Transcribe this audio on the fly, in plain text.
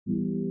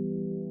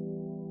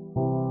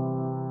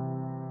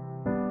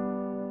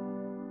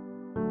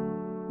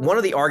one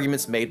of the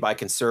arguments made by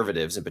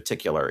conservatives in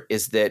particular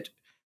is that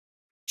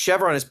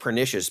Chevron is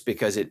pernicious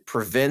because it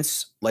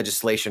prevents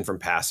legislation from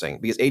passing,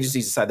 because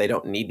agencies decide they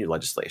don't need new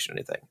legislation or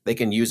anything. They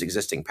can use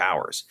existing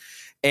powers.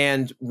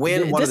 And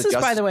when one of the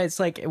by the way, it's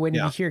like when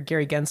you hear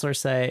Gary Gensler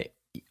say,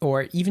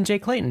 or even Jay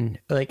Clayton,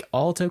 like,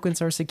 all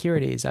tokens are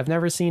securities. I've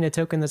never seen a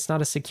token that's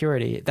not a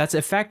security. That's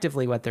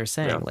effectively what they're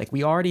saying. Yeah. Like,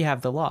 we already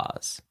have the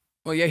laws.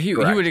 Well, yeah, he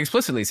would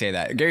explicitly say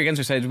that. Gary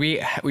Gensler said we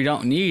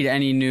don't need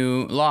any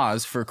new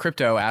laws for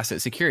crypto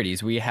asset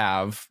securities. We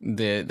have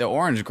the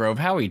Orange Grove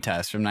Howey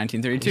test from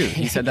 1932.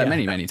 He said that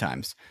many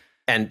times.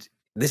 And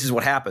this is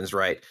what happens,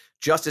 right?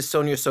 Justice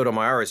Sonia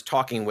Sotomayor is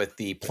talking with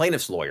the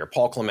plaintiff's lawyer,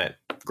 Paul Clement,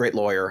 great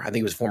lawyer. I think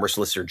he was former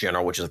Solicitor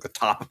General, which is like the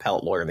top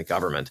appellate lawyer in the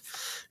government,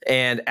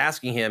 and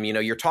asking him,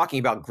 you're talking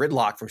about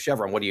gridlock from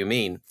Chevron. What do you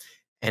mean?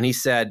 And he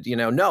said,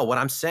 no, what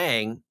I'm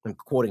saying, I'm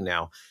quoting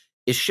now,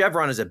 is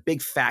Chevron is a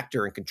big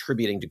factor in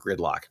contributing to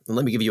gridlock. And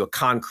let me give you a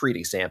concrete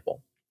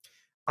example.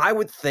 I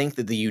would think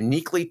that the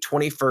uniquely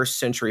 21st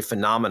century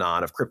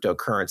phenomenon of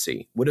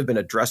cryptocurrency would have been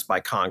addressed by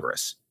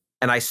Congress.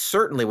 And I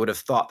certainly would have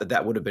thought that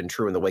that would have been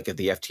true in the wake of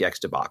the FTX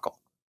debacle.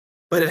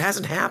 But it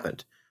hasn't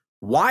happened.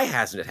 Why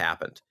hasn't it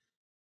happened?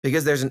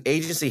 Because there's an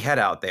agency head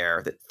out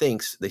there that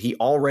thinks that he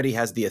already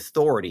has the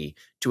authority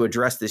to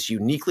address this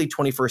uniquely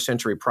 21st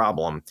century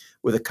problem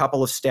with a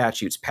couple of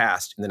statutes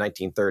passed in the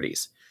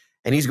 1930s.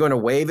 And he's going to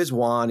wave his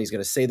wand. He's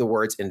going to say the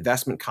words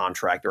investment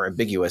contract or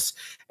ambiguous.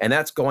 And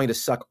that's going to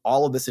suck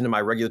all of this into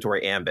my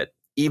regulatory ambit,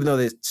 even though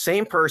the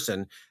same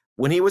person,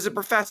 when he was a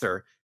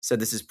professor, said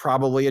this is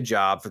probably a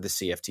job for the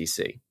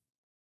CFTC.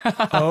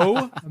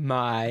 Oh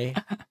my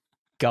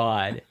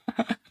God.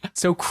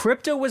 So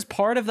crypto was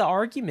part of the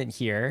argument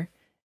here.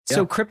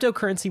 So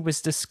cryptocurrency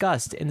was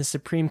discussed in the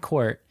Supreme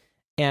Court,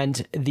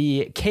 and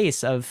the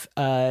case of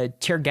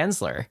Chair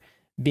Gensler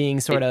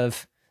being sort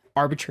of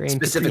arbitrary and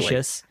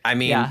capricious. I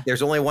mean,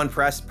 there's only one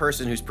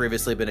person who's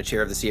previously been a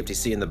chair of the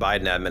CFTC in the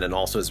Biden admin and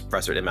also is a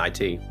professor at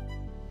MIT.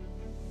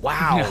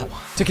 Wow. Yeah.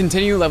 To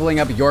continue leveling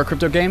up your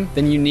crypto game,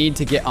 then you need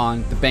to get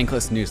on the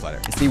Bankless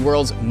newsletter. It's the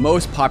world's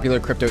most popular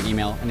crypto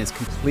email and is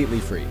completely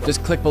free.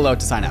 Just click below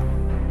to sign up.